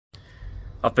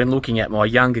I've been looking at my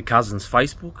younger cousin's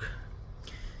Facebook,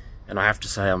 and I have to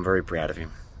say I'm very proud of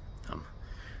him. I'm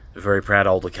a very proud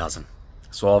older cousin.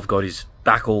 So I've got his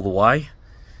back all the way.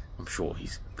 I'm sure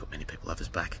he's got many people have his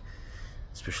back,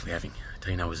 especially having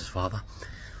Tino as his father.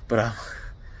 But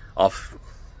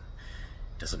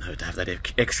doesn't hurt to have that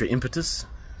extra impetus.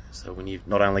 So when you've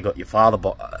not only got your father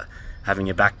having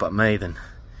your back but me, then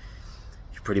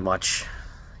you're pretty much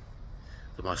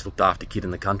the most looked after kid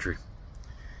in the country.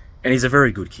 And he's a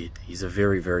very good kid. He's a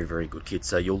very, very, very good kid.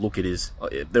 So you'll look at his...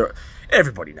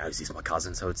 everybody knows he's my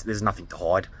cousin, so there's nothing to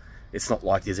hide. It's not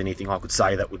like there's anything I could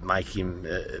say that would make him...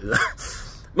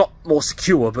 not more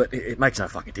secure, but it makes no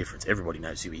fucking difference. Everybody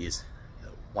knows who he is,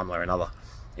 one way or another,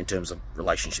 in terms of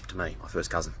relationship to me, my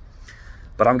first cousin.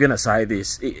 But I'm going to say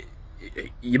this.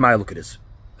 You may look at his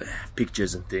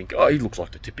pictures and think, oh, he looks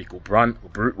like the typical brunt or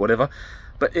brute, whatever.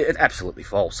 But it's absolutely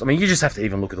false. I mean, you just have to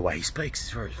even look at the way he speaks.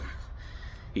 He's very...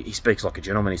 He speaks like a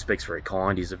gentleman. He speaks very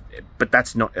kind. But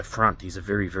that's not a front. He's a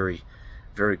very, very,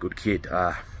 very good kid.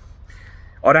 I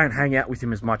don't hang out with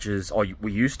him as much as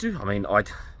we used to. I mean,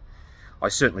 I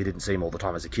certainly didn't see him all the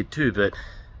time as a kid too, but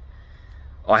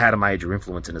I had a major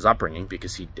influence in his upbringing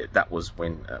because that was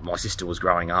when my sister was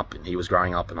growing up and he was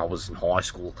growing up, and I was in high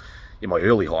school, in my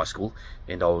early high school,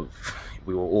 and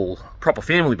we were all proper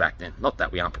family back then. Not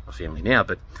that we aren't proper family now,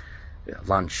 but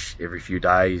lunch every few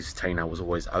days. Tino was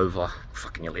always over,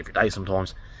 fucking every day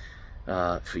sometimes,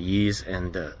 for years.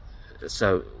 And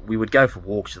so we would go for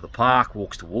walks to the park,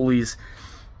 walks to Woolies,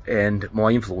 and my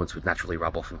influence would naturally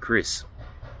rub off on Chris.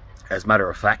 As a matter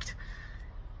of fact,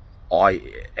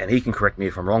 and he can correct me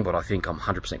if I'm wrong, but I think I'm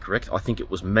 100% correct. I think it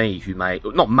was me who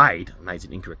made's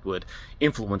an incorrect word,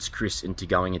 influenced Chris into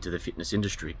going into the fitness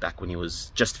industry back when he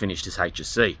was just finished his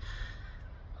HSC.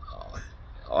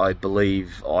 I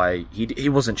believe he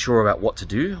wasn't sure about what to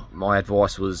do. My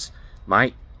advice was,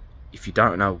 mate, if you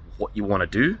don't know what you want to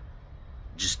do,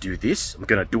 just do this. I'm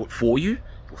going to do it for you.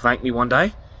 You'll thank me one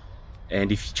day.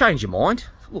 And if you change your mind,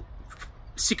 look,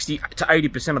 60 to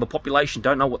 80% of the population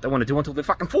don't know what they want to do until they're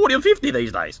fucking 40 or 50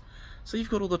 these days. So you've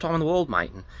got all the time in the world,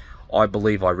 mate. And I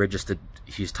believe I registered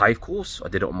his TAFE course. I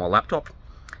did it on my laptop.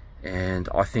 And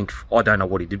I don't know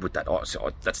what he did with that.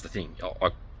 That's the thing.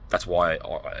 That's why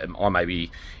I may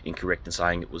be incorrect in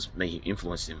saying it was me who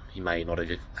influenced him. He may not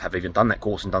have even done that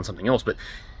course and done something else, but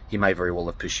he may very well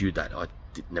have pursued that. I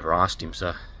never asked him,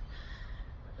 so...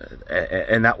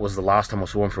 and that was the last time I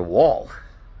saw him for a while.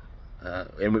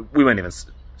 And we weren't even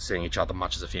seeing each other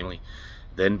much as a family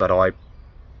then, but I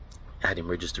had him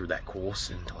register that course,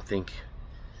 and I think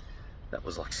that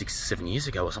was like 6 or 7 years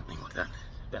ago or something like that.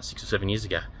 About 6 or 7 years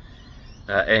ago.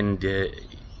 And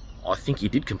I think he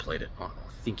did complete it. I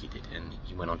think he did, and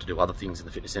he went on to do other things in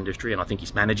the fitness industry, and I think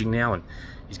he's managing now, and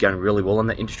he's going really well in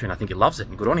that industry, and I think he loves it,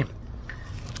 and good on him.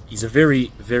 He's a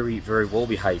very, very, very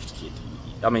well-behaved kid.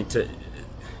 I mean,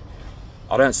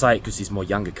 I don't say it because he's my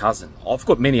younger cousin. I've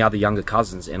got many other younger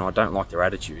cousins, and I don't like their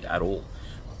attitude at all,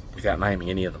 without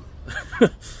naming any of them.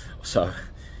 So,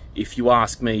 if you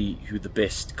ask me who the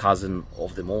best cousin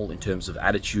of them all in terms of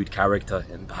attitude, character,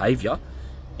 and behaviour,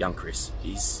 young Chris.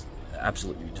 He's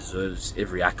absolutely deserves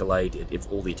every accolade,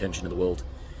 all the attention in the world.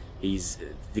 He's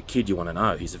the kid you want to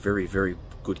know. He's a very, very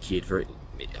good kid, very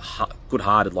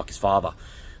good-hearted like his father.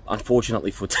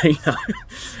 Unfortunately for Tino,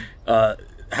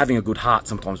 having a good heart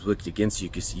sometimes works against you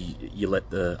because you let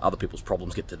the other people's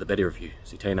problems get to the better of you.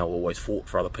 See, Tino always fought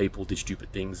for other people, did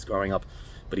stupid things growing up,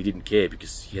 but he didn't care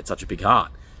because he had such a big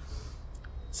heart.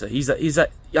 So he's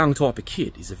that young type of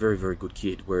kid. He's a very, very good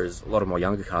kid. Whereas a lot of my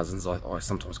younger cousins, I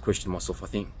sometimes question myself. I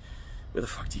think, where the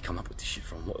fuck do you come up with this shit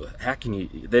from? How can you...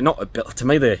 They're not Abela. To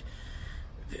me,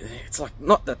 it's like,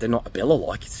 not that they're not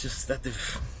Abela-like, it's just that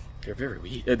they're very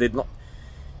weird. They're not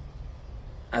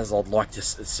as I'd like to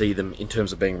see them in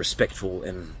terms of being respectful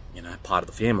and, you know, part of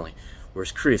the family.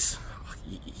 Whereas Chris,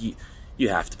 you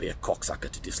have to be a cocksucker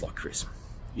to dislike Chris.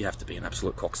 You have to be an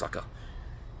absolute cocksucker.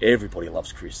 Everybody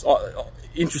loves Chris.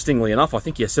 Interestingly enough, I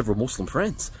think he has several Muslim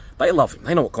friends. They love him.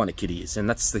 They know what kind of kid he is, and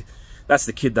that's the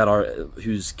kid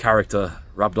whose character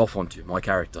rubbed off onto my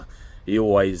character. He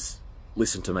always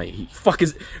listened to me.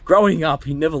 Growing up,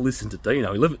 he never listened to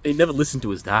Dino. He never listened to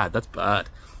his dad. That's bad.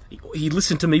 He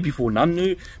listened to me before none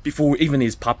knew, before even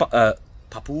his Peter.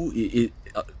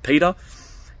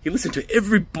 He listened to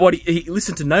everybody. He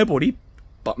listened to nobody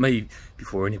but me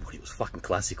before anybody. It was fucking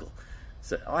classical.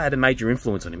 So I had a major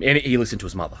influence on him, and he listened to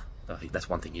his mother. That's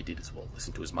one thing he did as well.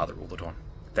 Listen to his mother all the time.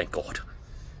 Thank God.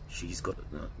 She's got it.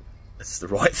 That's the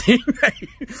right thing.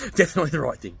 Definitely the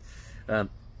right thing.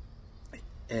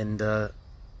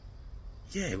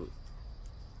 Yeah,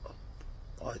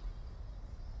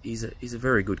 he's a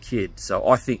very good kid. So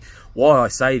I think why I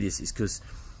say this is because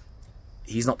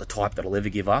he's not the type that'll ever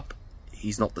give up.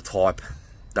 He's not the type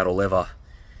that'll ever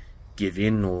give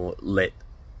in or let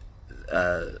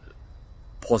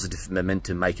positive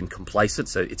momentum make him complacent.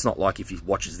 So it's not like if he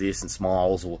watches this and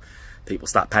smiles or people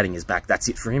start patting his back, that's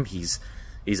it for him. He's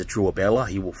a true Abela.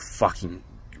 He will fucking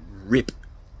rip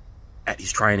at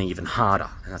his training even harder,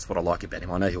 and that's what I like about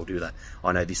him. I know he'll do that.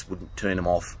 I know this wouldn't turn him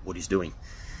off what he's doing,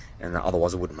 and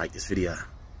otherwise I wouldn't make this video.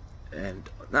 And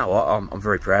no, I'm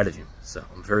very proud of him. So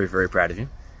I'm very, very proud of him.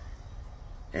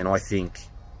 And I think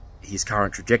his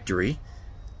current trajectory,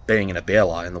 being an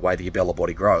Abela and the way the Abela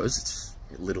body grows,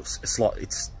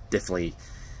 it's definitely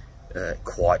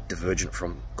quite divergent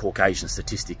from Caucasian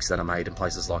statistics that are made in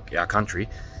places like our country.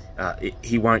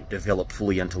 He won't develop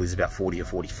fully until he's about 40 or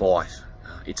 45.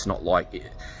 It's not like...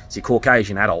 See,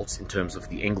 Caucasian adults, in terms of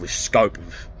the English scope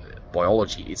of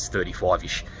biology, it's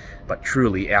 35-ish. But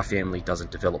truly, our family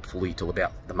doesn't develop fully till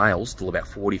about, the males, till about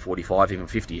 40, 45, even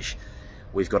 50-ish.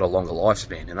 We've got a longer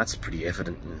lifespan, and that's pretty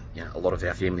evident in a lot of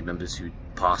our family members who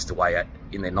passed away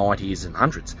in their 90s and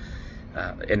 100s.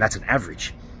 And that's an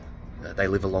average. They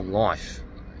live a long life.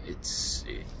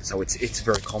 So it's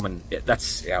very common.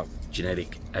 That's our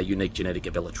unique genetic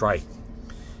Abela trait.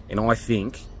 And I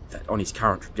think that on his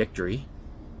current trajectory,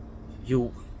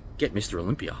 he'll get Mr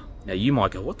Olympia. Now you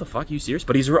might go, what the fuck, are you serious?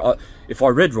 But if I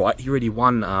read right, he already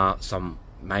won some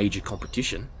major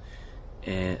competition,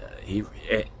 and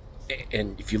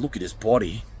if you look at his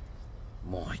body,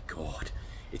 my God,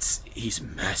 he's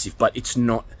massive, but it's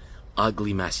not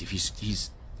ugly massive.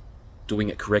 He's doing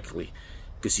it correctly,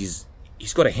 because he's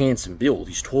got a handsome build.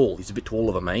 He's tall. He's a bit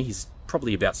taller than me. He's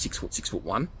probably about 6 foot,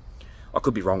 6'1". I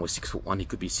could be wrong with 6'1". He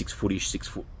could be 6 footish, 6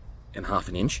 foot and half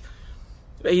an inch.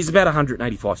 He's about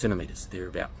 185 centimeters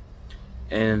thereabout.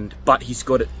 But he's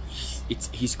got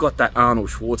he's got that Arnold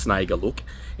Schwarzenegger look.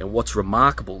 And what's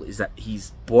remarkable is that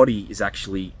his body is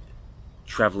actually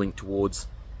traveling towards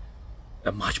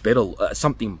a much better,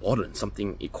 something modern,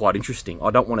 something quite interesting. I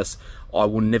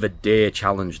will never dare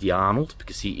challenge the Arnold,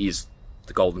 because he is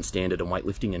the golden standard in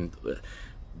weightlifting and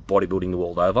bodybuilding the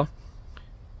world over.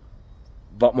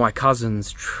 But my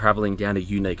cousin's traveling down a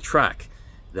unique track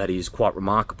that is quite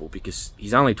remarkable, because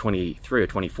he's only 23 or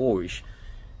 24-ish,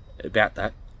 about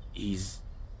that. He's,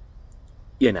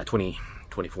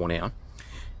 24 now.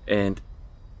 And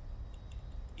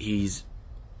he's,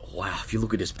 wow, if you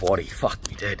look at his body, fuck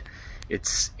me dead.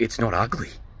 It's not ugly.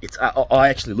 I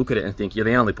actually look at it and think, you're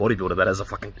the only bodybuilder that has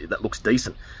that looks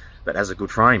decent, that has a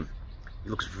good frame. He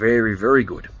looks very, very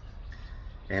good.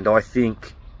 And I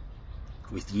think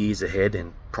with years ahead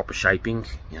and proper shaping,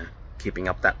 keeping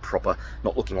up that proper,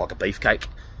 not looking like a beefcake,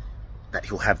 that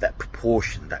he'll have that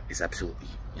proportion that is absolutely,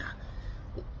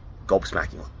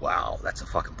 gobsmacking. Like, wow, that's a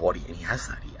fucking body. And he has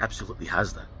that. He absolutely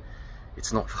has that.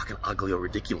 It's not fucking ugly or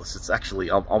ridiculous. It's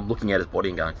actually, I'm looking at his body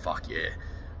and going, fuck yeah,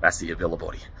 that's the Abela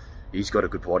body. He's got a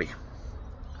good body.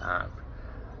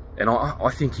 And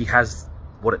I think he has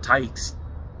what it takes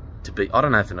to be, I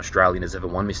don't know if an Australian has ever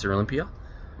won Mr Olympia,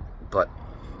 but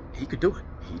he could do it.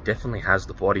 He definitely has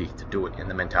the body to do it, and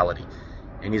the mentality.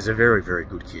 And he's a very, very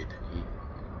good kid. He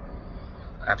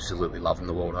absolutely love him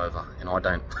the world over. And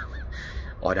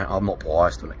I'm not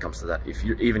biased when it comes to that.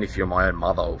 Even if you're my own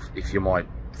mother, or if you're my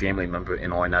family member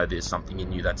and I know there's something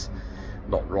in you that's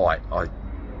not right, I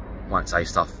won't say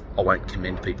stuff. I won't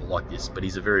commend people like this, but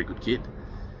he's a very good kid.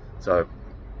 So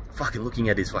fucking looking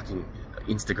at his fucking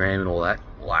Instagram and all that,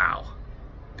 wow.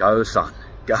 Go son,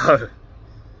 go.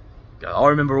 I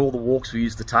remember all the walks we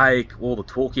used to take, all the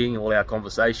talking, all our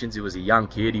conversations. He was a young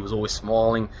kid. He was always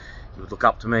smiling. He would look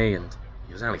up to me, and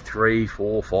he was only 3,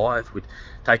 4, 5. We'd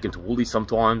take him to Woolies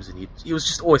sometimes, and he was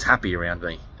just always happy around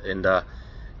me. And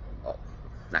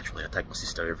naturally, I'd take my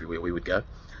sister everywhere we would go,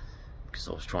 because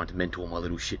I was trying to mentor my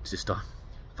little shit sister.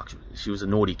 Fuck, she was a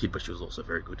naughty kid, but she was also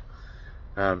very good.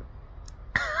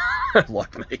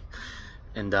 Like me.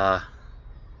 And they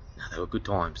were good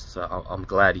times. So I'm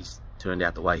glad he's turned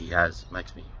out the way he has.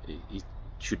 He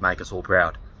should make us all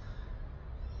proud.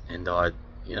 And I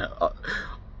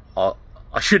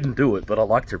shouldn't do it, but I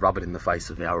like to rub it in the face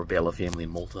of our Abela family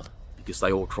in Malta, because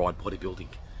they all tried bodybuilding,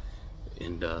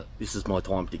 and this is my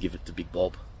time to give it to Big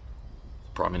Bob,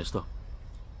 Prime Minister,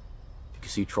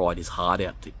 because he tried his heart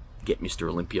out to get Mr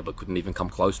Olympia, but couldn't even come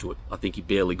close to it. I think he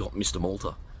barely got Mr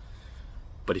Malta.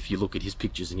 But if you look at his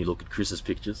pictures and you look at Chris's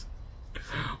pictures,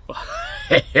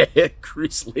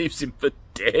 Chris leaves him for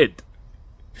dead.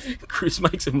 Chris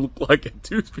makes him look like a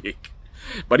toothpick,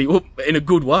 but in a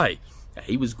good way.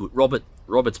 He was good.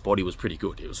 Robert's body was pretty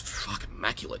good. It was fucking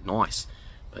immaculate, nice,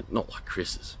 but not like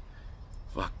Chris's.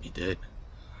 Fuck me dead.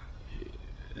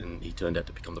 and he turned out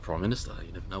to become the Prime Minister.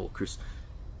 You never know what Chris...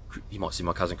 You might see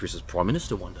my cousin Chris as Prime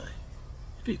Minister one day.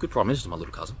 He'd be a good Prime Minister, my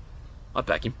little cousin. I'd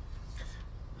back him.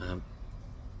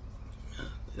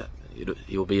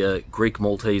 He'll be a Greek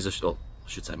Maltese, or I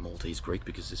should say Maltese Greek,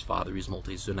 because his father is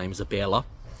Maltese. Her name is Abela.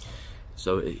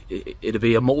 So it'll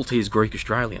be a Maltese Greek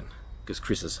Australian, because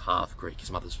Chris is half Greek. His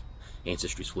mother's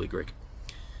ancestry is fully Greek.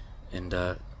 And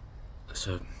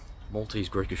so Maltese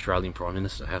Greek Australian Prime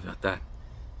Minister, how about that?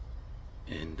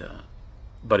 And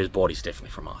but his body's definitely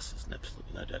from us. There's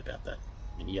absolutely no doubt about that.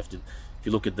 I mean, you have to, if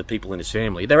you look at the people in his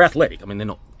family, they're athletic. I mean, they're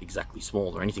not exactly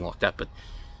small or anything like that, but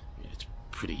you know, it's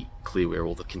pretty clear where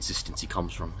all the consistency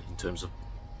comes from in terms of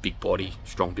big body,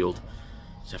 strong build.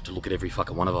 You just have to look at every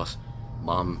fucking one of us.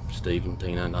 Mum, Stephen,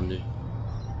 Tina, Nandu.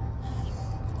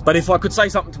 But if I could say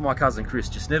something to my cousin Chris,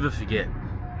 just never forget,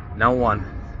 no one,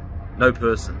 no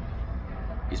person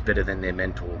is better than their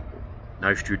mentor.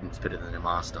 No student is better than their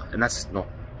master. And that's not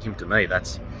him to me,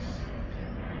 that's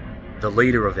the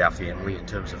leader of our family in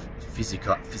terms of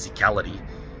physicality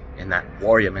and that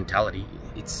warrior mentality.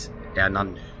 It's our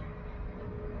Nandu.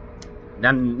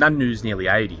 Nandu's nearly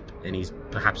 80 and he's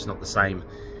perhaps not the same,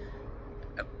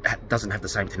 doesn't have the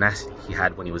same tenacity he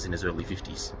had when he was in his early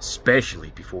 50s,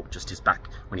 especially before just his back,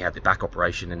 when he had the back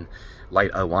operation in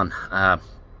late 01.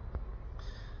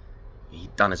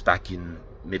 He'd done his back in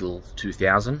middle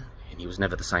 2000 and he was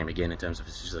never the same again in terms of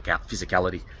his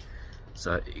physicality.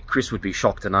 So Chris would be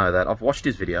shocked to know that I've watched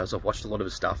his videos, I've watched a lot of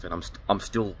his stuff, and I'm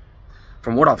still,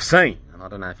 from what I've seen, and I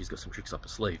don't know if he's got some tricks up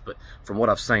his sleeve, but from what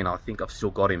I've seen, I think I've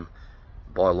still got him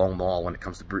by a long mile when it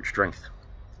comes to brute strength.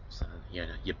 So, you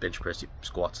know, your bench press, your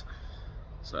squats.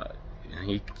 So, you know,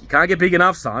 you can't get big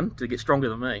enough, son, to get stronger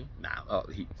than me. No,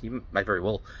 he may very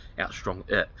well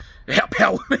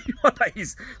outpower me. One day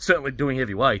he's certainly doing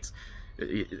heavy weights.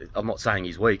 I'm not saying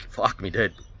he's weak. Fuck me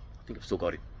dead. I think I've still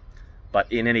got him.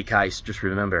 But in any case, just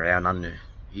remember our Nandu.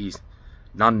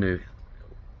 Nandu,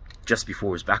 just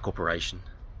before his back operation,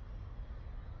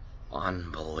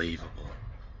 unbelievable.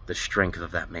 The strength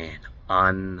of that man,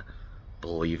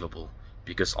 unbelievable.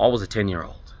 Because I was a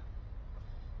 10-year-old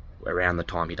around the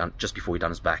time just before he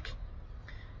done his back.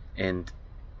 And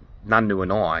Nandu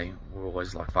and I were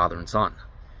always like father and son.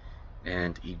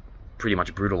 And he pretty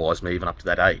much brutalised me even up to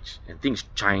that age. And things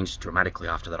changed dramatically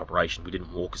after that operation. We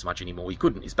didn't walk as much anymore. He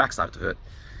couldn't. His back started to hurt.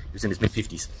 He was in his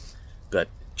mid-50s. But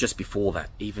just before that,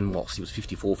 even whilst he was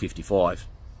 54, 55,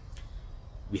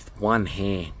 with one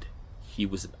hand, he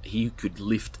could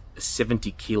lift a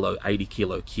 70 kilo, 80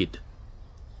 kilo kid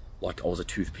like I was a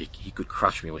toothpick. He could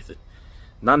crush me with it.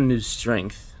 Nandu's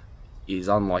strength is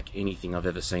unlike anything I've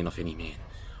ever seen of any man.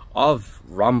 I've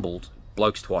rumbled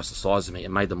blokes twice the size of me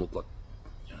and made them look like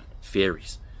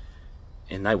fairies,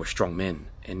 and they were strong men,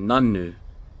 and Nandu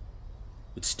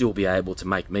would still be able to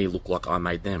make me look like I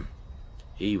made them.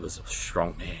 He was a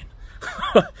strong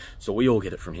man. So we all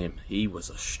get it from him. He was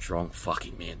a strong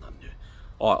fucking man, Nandu.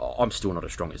 I'm still not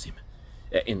as strong as him.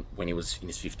 When he was in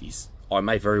his 50s, I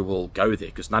may very well go there,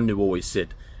 because Nandu always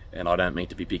said, and I don't mean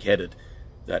to be big-headed,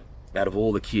 that out of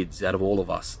all the kids, out of all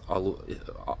of us,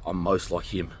 I'm most like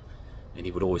him. And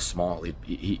he would always smile.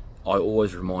 I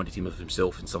always reminded him of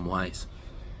himself in some ways,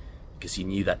 because he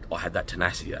knew that I had that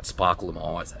tenacity, that sparkle in my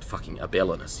eyes, that fucking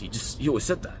Abela-ness. He always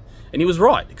said that, and he was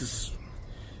right, because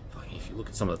if you look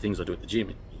at some of the things I do at the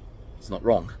gym, it's not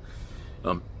wrong.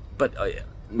 But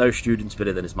no student's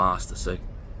better than his master. So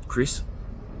Chris,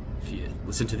 if you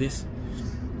listen to this,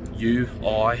 we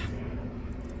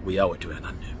owe it to our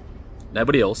Nandu.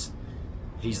 Nobody else.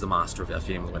 He's the master of our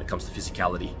family when it comes to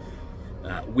physicality.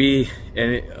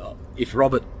 If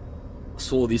Robert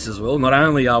saw this as well, not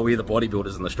only are we the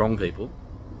bodybuilders and the strong people,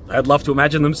 they'd love to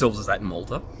imagine themselves as that in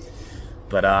Malta,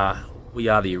 but we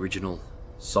are the original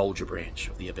soldier branch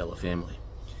of the Abela family.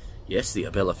 Yes, the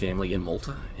Abela family in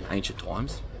Malta in ancient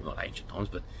times, not ancient times,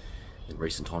 but in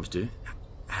recent times too,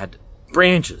 had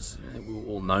branches. We were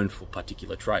all known for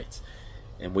particular traits,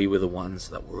 and we were the ones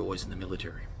that were always in the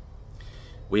military.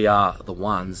 We are the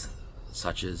ones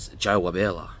such as Joe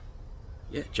Abela,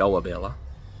 Joe Abela,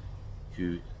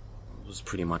 who was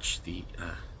pretty much the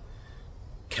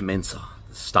commencer,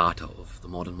 the starter of the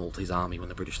modern Maltese army when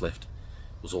the British left.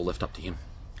 It was all left up to him.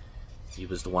 He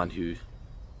was the one who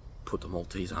put the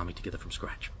Maltese army together from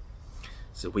scratch.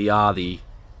 So we are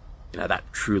that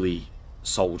truly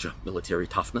soldier military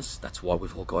toughness. That's why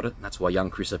we've all got it, and that's why young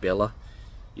Chris Abela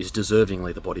is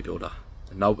deservingly the bodybuilder.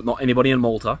 And no, not anybody in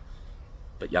Malta,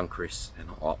 but young Chris, and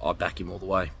I back him all the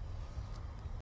way.